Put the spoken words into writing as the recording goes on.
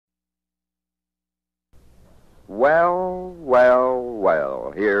Well, well,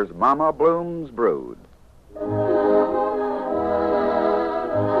 well, here's Mama Bloom's brood.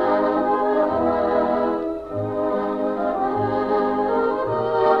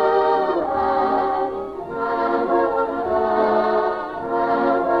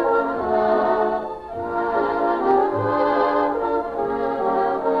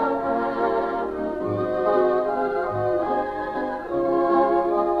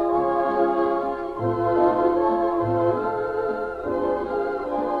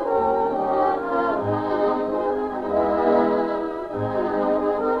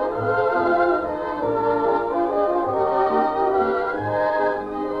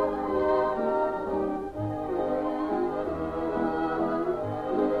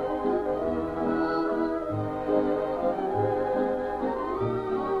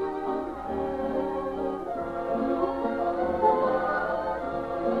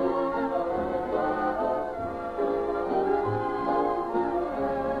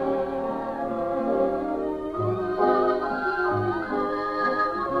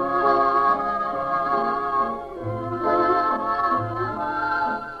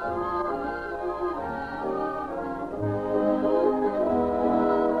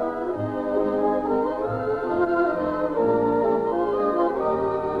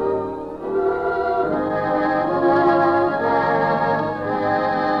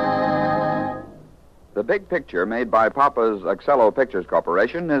 The big picture made by Papa's Excello Pictures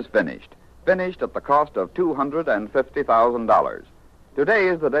Corporation is finished. Finished at the cost of $250,000. Today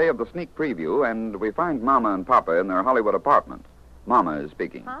is the day of the sneak preview, and we find Mama and Papa in their Hollywood apartment. Mama is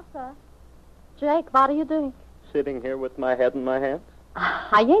speaking. Papa. Jake, what are you doing? Sitting here with my head in my hands.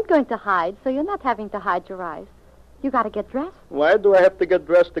 I ain't going to hide, so you're not having to hide your eyes. You got to get dressed. Why do I have to get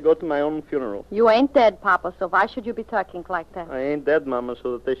dressed to go to my own funeral? You ain't dead, Papa, so why should you be talking like that? I ain't dead, Mama,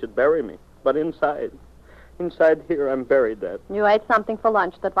 so that they should bury me. But inside here, I'm buried dead. You ate something for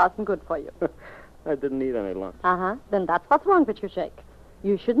lunch that wasn't good for you. I didn't eat any lunch. Uh-huh. Then that's what's wrong with you, Jake.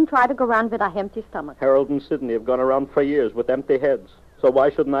 You shouldn't try to go around with a empty stomach. Harold and Sidney have gone around for years with empty heads. So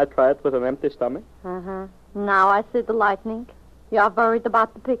why shouldn't I try it with an empty stomach? Uh-huh. Now I see the lightning. You're worried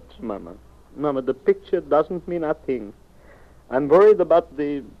about the picture. Mama, the picture doesn't mean a thing. I'm worried about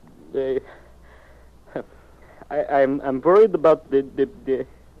I'm worried about the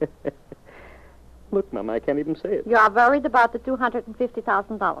Look, Mama, I can't even say it. You are worried about the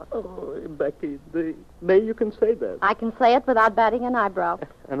 $250,000. Oh, Becky, there you can say that. I can say it without batting an eyebrow.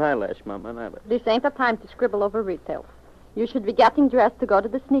 An eyelash, Mama, an eyelash. This ain't the time to scribble over retail. You should be getting dressed to go to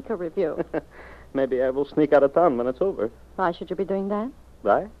the sneaker review. Maybe I will sneak out of town when it's over. Why should you be doing that?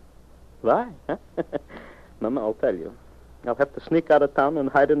 Why? Huh? Mama, I'll tell you. I'll have to sneak out of town and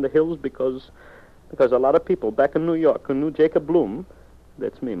hide in the hills because a lot of people back in New York who knew Jacob Bloom,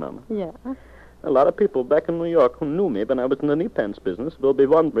 that's me, Mama. Yeah. A lot of people back in New York who knew me when I was in the knee pants business will be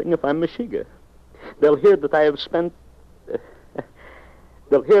wondering if I'm Meshuggah. They'll hear that I have spent...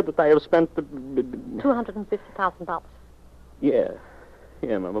 $250,000. Yeah,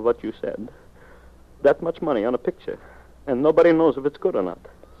 Mama, what you said. That much money on a picture. And nobody knows if it's good or not.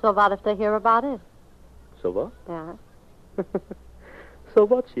 So what if they hear about it? So what? Yeah. So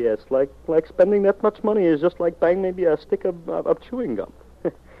what, she asks. Like spending that much money is just like buying maybe a stick of chewing gum.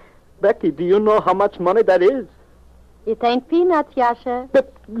 Becky, do you know how much money that is? It ain't peanuts, Yasha.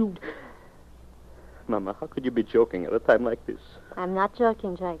 But you... Mama, how could you be joking at a time like this? I'm not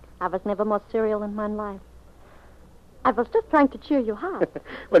joking, Jake. I was never more serial in my life. I was just trying to cheer you up.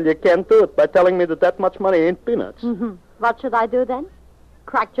 Well, you can't do it by telling me that much money ain't peanuts. Mm-hmm. What should I do then?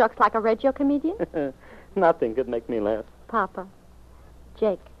 Crack jokes like a radio comedian? Nothing could make me laugh. Papa.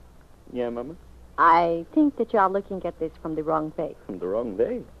 Jake. Yeah, Mama? I think that you are looking at this from the wrong way. From the wrong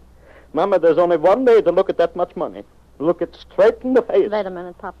way? Mama, there's only one way to look at that much money. Look it straight in the face. Wait a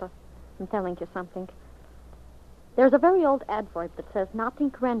minute, Papa. I'm telling you something. There's a very old adverb that says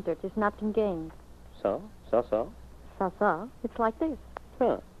nothing rendered is nothing gained. So? So. It's like this.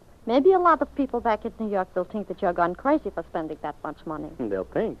 Huh. Maybe a lot of people back in New York will think that you're gone crazy for spending that much money. They'll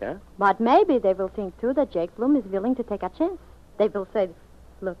think, huh? But maybe they will think, too, that Jake Bloom is willing to take a chance. They will say,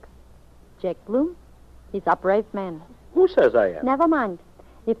 look, Jake Bloom, he's a brave man. Who says I am? Never mind.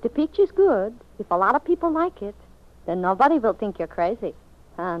 If the picture's good, if a lot of people like it, then nobody will think you're crazy.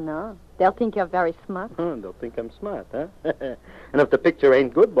 No. They'll think you're very smart. They'll think I'm smart, huh? And if the picture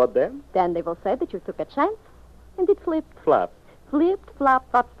ain't good, what then? Then they will say that you took a chance, and it flipped. Flop. Flipped, flop,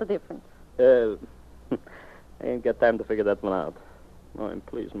 what's the difference? I ain't got time to figure that one out. Oh, and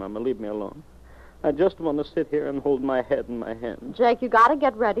please, Mama, leave me alone. I just want to sit here and hold my head in my hands. Jake, you got to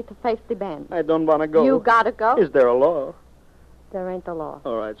get ready to face the band. I don't want to go. You got to go. Is there a law? There ain't a law.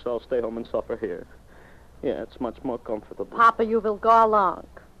 All right, so I'll stay home and suffer here. Yeah, it's much more comfortable. Papa, you will go along.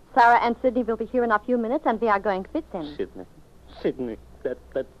 Sarah and Sidney will be here in a few minutes, and we are going with them. Sidney. That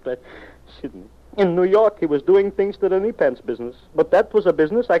Sidney. In New York, he was doing things to the knee pants business. But that was a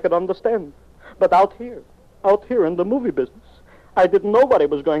business I could understand. But out here in the movie business, I didn't know what he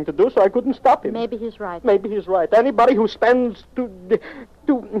was going to do, so I couldn't stop him. Maybe he's right. Maybe he's right. Anybody who spends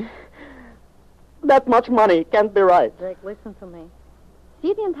that much money can't be right. Jake, listen to me.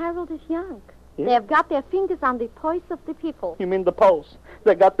 Sidney and Harold is young. Yeah? They have got their fingers on the pulse of the people. You mean the pulse?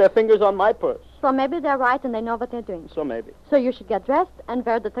 They got their fingers on my purse. So maybe they're right and they know what they're doing. So maybe. So you should get dressed and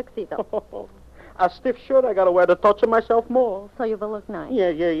wear the tuxedo. A stiff shirt I gotta wear to touch myself more. So you will look nice.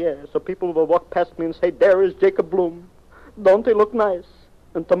 Yeah. So people will walk past me and say, there is Jacob Bloom. Don't he look nice?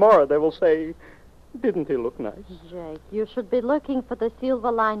 And tomorrow they will say, didn't he look nice? Jake, you should be looking for the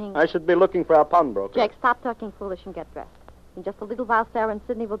silver lining. I should be looking for a pawnbroker. Jake, stop talking foolish and get dressed. In just a little while, Sarah and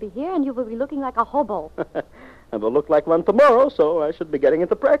Sidney will be here, and you will be looking like a hobo. I will look like one tomorrow, so I should be getting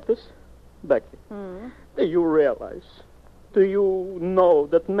into practice. Becky, do you realize, do you know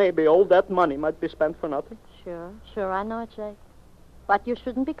that maybe all that money might be spent for nothing? Sure, I know it, Jake. But you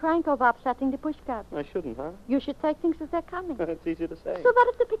shouldn't be crying over upsetting the pushcart. I shouldn't, huh? You should take things as they're coming. It's easy to say. So what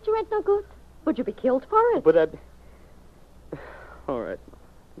if the picture ain't no good? Would you be killed for it? But all right.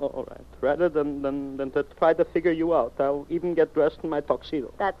 Rather than to try to figure you out, I'll even get dressed in my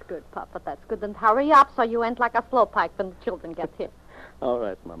tuxedo. That's good, Papa. That's good. And hurry up so you ain't like a slowpike when the children get here. All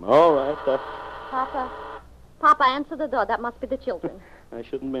right, Mama. All right. Papa, answer the door. That must be the children. I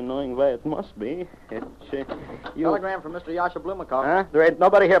shouldn't be knowing where it must be. Telegram from Mr. Yasha Blumenkoff. Huh? There ain't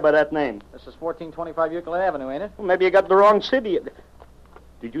nobody here by that name. This is 1425 Euclid Avenue, ain't it? Well, maybe you got the wrong city.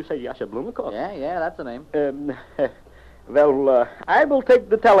 Did you say Yasha Blumenkoff? Yeah, that's the name. Well, I will take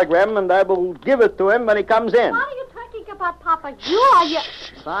the telegram and I will give it to him when he comes in. What are you talking about, Papa? You.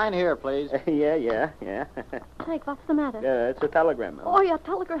 Sign here, please. Yeah. Jake, what's the matter? It's a telegram. Oh, your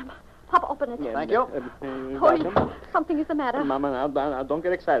telegram. Papa, open it. Yeah, Thank you. Something is the matter. Mama, now don't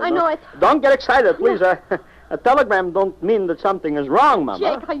get excited. I know it. Don't get excited, please. A telegram don't mean that something is wrong, Mama.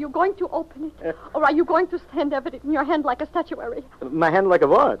 Jake, are you going to open it? Or are you going to stand there with it in your hand like a statuary? My hand like a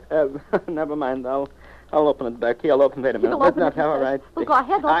what? Never mind. I'll open it, Becky. I'll open it. Wait a minute. You'll open it, all right. Well, go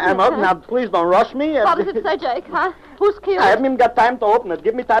ahead. I'm open now. Please don't rush me. What does it say, Jake, huh? Who's killed? I haven't even got time to open it.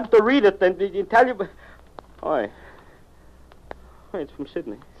 Give me time to read it and tell you. Oi, it's from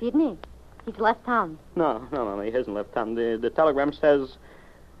Sidney. Sidney? He's left town. No, he hasn't left town. The telegram says,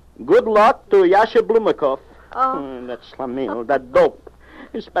 good luck to Yasha Blumenkoff. Oh. That Slamil, that dope.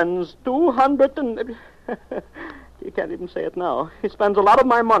 He spends 200 and... You can't even say it now. He spends a lot of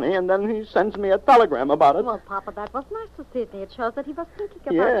my money, and then he sends me a telegram about it. Well, Papa, that was nice of Sidney. It shows that he was thinking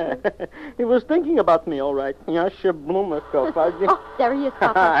about you. Yeah, he was thinking about me, all right. Yasha Blumenkoff. Oh, there he is,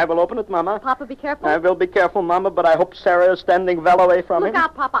 Papa. I will open it, Mama. Papa, be careful. I will be careful, Mama, but I hope Sarah is standing well away from him. Look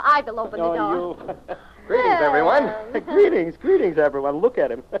out, Papa. I will open the door. You... Greetings, everyone. Greetings, everyone. Look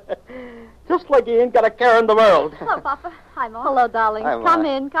at him. Just like he ain't got a care in the world. Hello, Papa. Hi, Mom. Hello, darling. Hi,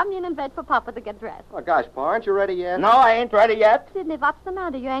 Ma. Come in and wait for Papa to get dressed. Oh, gosh, Pa, aren't you ready yet? No, I ain't ready yet. Sidney, what's the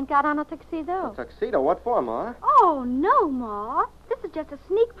matter? You ain't got on a tuxedo. A tuxedo? What for, Ma? Oh, no, Ma. This is just a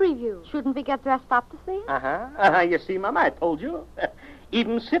sneak preview. Shouldn't we get dressed up to see it? You see, Mama, I told you.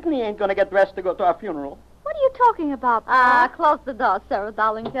 Even Sidney ain't going to get dressed to go to our funeral. What are you talking about, Pa? Close the door, Sarah,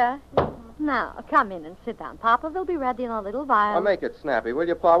 darling. Now, come in and sit down. Papa will be ready in a little while. I'll make it snappy, will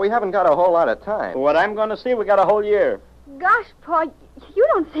you, Pa? We haven't got a whole lot of time. What I'm going to see, we got a whole year. Gosh, Pa, you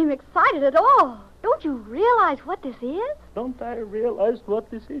don't seem excited at all. Don't you realize what this is? Don't I realize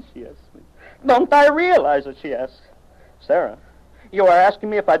what this is, she asks me. Don't I realize it, she asks. Sarah, you are asking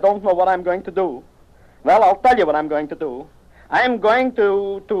me if I don't know what I'm going to do. Well, I'll tell you what I'm going to do. I'm going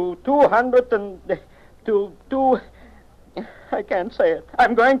to 200 and... I can't say it.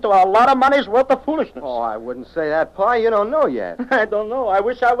 I'm going to a lot of money's worth of foolishness. Oh, I wouldn't say that, Pa. You don't know yet. I don't know. I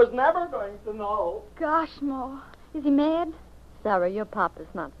wish I was never going to know. Gosh, Ma. Is he mad? Sarah, your papa's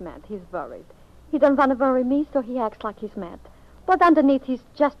not mad. He's worried. He don't want to worry me, so he acts like he's mad. But underneath, he's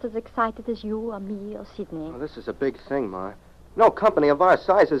just as excited as you or me or Sidney. Well, this is a big thing, Ma. No company of our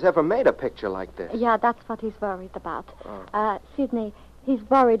size has ever made a picture like this. Yeah, that's what he's worried about. Sidney, he's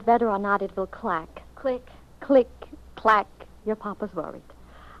worried whether or not it will clack. Click. Click, clack. Your papa's worried.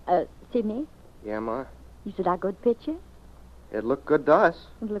 Sidney? Yeah, Ma? Is it a good picture? It looked good to us.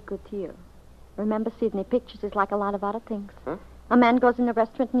 It looked good to you. Remember, Sidney, pictures is like a lot of other things. Huh? A man goes in a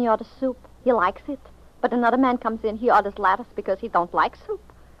restaurant and he orders soup. He likes it. But another man comes in, he orders lettuce because he don't like soup.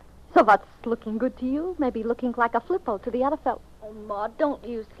 So what's looking good to you? Maybe looking like a flippo to the other fellow. Oh, Ma, don't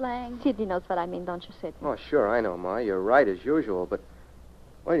use slang. Sidney knows what I mean, don't you, Sidney? Oh, sure, I know, Ma. You're right as usual, but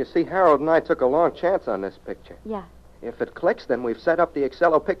Well, you see, Harold and I took a long chance on this picture. Yeah. If it clicks, then we've set up the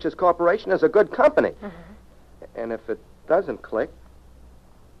Excello Pictures Corporation as a good company. And if it doesn't click,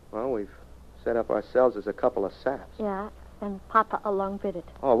 well, we've set up ourselves as a couple of saps. Yeah, and Papa along with it.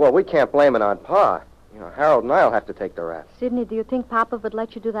 Oh, well, we can't blame it on Pa. Harold and I'll have to take the rap. Sidney, do you think Papa would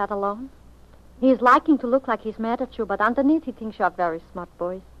let you do that alone? He's liking to look like he's mad at you, but underneath he thinks you're very smart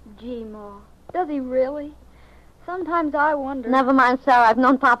boys. Gee, Ma, does he really? Sometimes I wonder. Never mind, Sarah. I've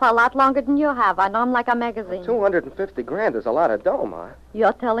known Papa a lot longer than you have. I know him like a magazine. $250,000 is a lot of dough, Ma.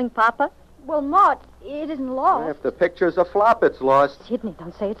 You're telling Papa? Well, Ma, it isn't lost. If the picture's a flop, it's lost. Sidney,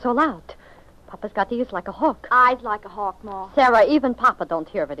 don't say it so loud. Papa's got ears like a hawk. Eyes like a hawk, Ma. Sarah, even Papa don't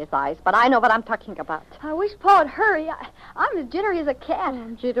hear with his eyes, but I know what I'm talking about. I wish Pa'd hurry. I'm as jittery as a cat.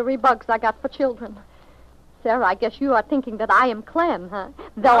 Jittery bugs I got for children. Sarah, I guess you are thinking that I am Clem, huh?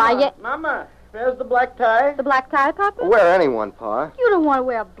 Though Mama, where's the black tie? The black tie, Papa? Wear anyone, Pa. You don't want to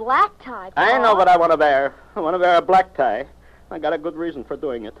wear a black tie, Pa. I know what I want to wear. I want to wear a black tie. I got a good reason for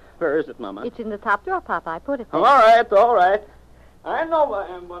doing it. Where is it, Mama? It's in the top drawer, Papa. I put it there. Oh, all right. I know why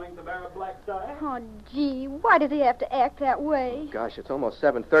I'm wanting to wear a black tie. Oh, gee, why does he have to act that way? Gosh, it's almost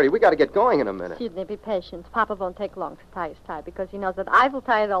 7:30. We got to get going in a minute. Sidney, be patient. Papa won't take long to tie his tie because he knows that I will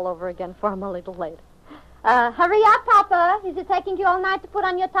tie it all over again for him a little later. Hurry up, Papa. Is it taking you all night to put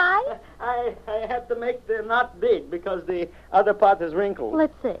on your tie? I had to make the knot big because the other part is wrinkled.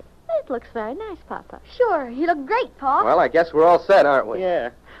 Let's see. It looks very nice, Papa. Sure, you look great, Pa. Well, I guess we're all set, aren't we? Yeah.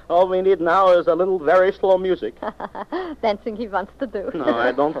 All we need now is a little very slow music. Dancing he wants to do. No,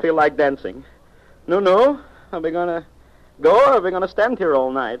 I don't feel like dancing. No. Are we going to go or are we going to stand here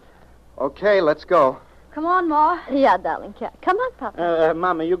all night? Okay, let's go. Come on, Ma. Yeah, darling. Come on, Papa.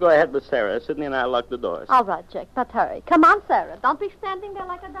 Mama, you go ahead with Sarah. Sidney and I lock the doors. All right, Jake, but hurry. Come on, Sarah. Don't be standing there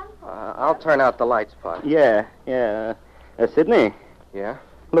like a dumb. I'll turn out the lights, Pa. Yeah. Sidney. Yeah?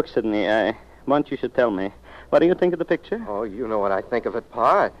 Look, Sidney, I want you should tell me. What do you think of the picture? Oh, you know what I think of it,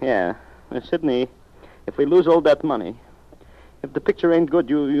 Pa. Yeah. Sidney, if we lose all that money, if the picture ain't good,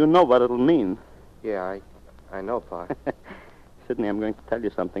 you know what it'll mean. Yeah, I know, Pa. Sidney, I'm going to tell you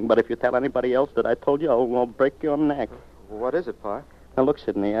something, but if you tell anybody else that I told you, I'll break your neck. What is it, Pa? Now, look,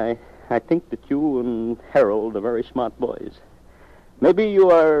 Sidney, I think that you and Harold are very smart boys. Maybe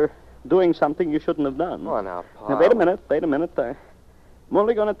you are doing something you shouldn't have done. Oh, now, Pa. Now, wait a minute. I'm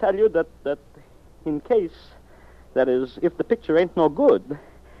only going to tell you that in case, that is, if the picture ain't no good,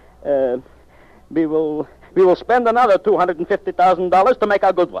 we will spend another $250,000 to make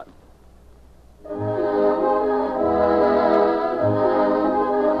a good one.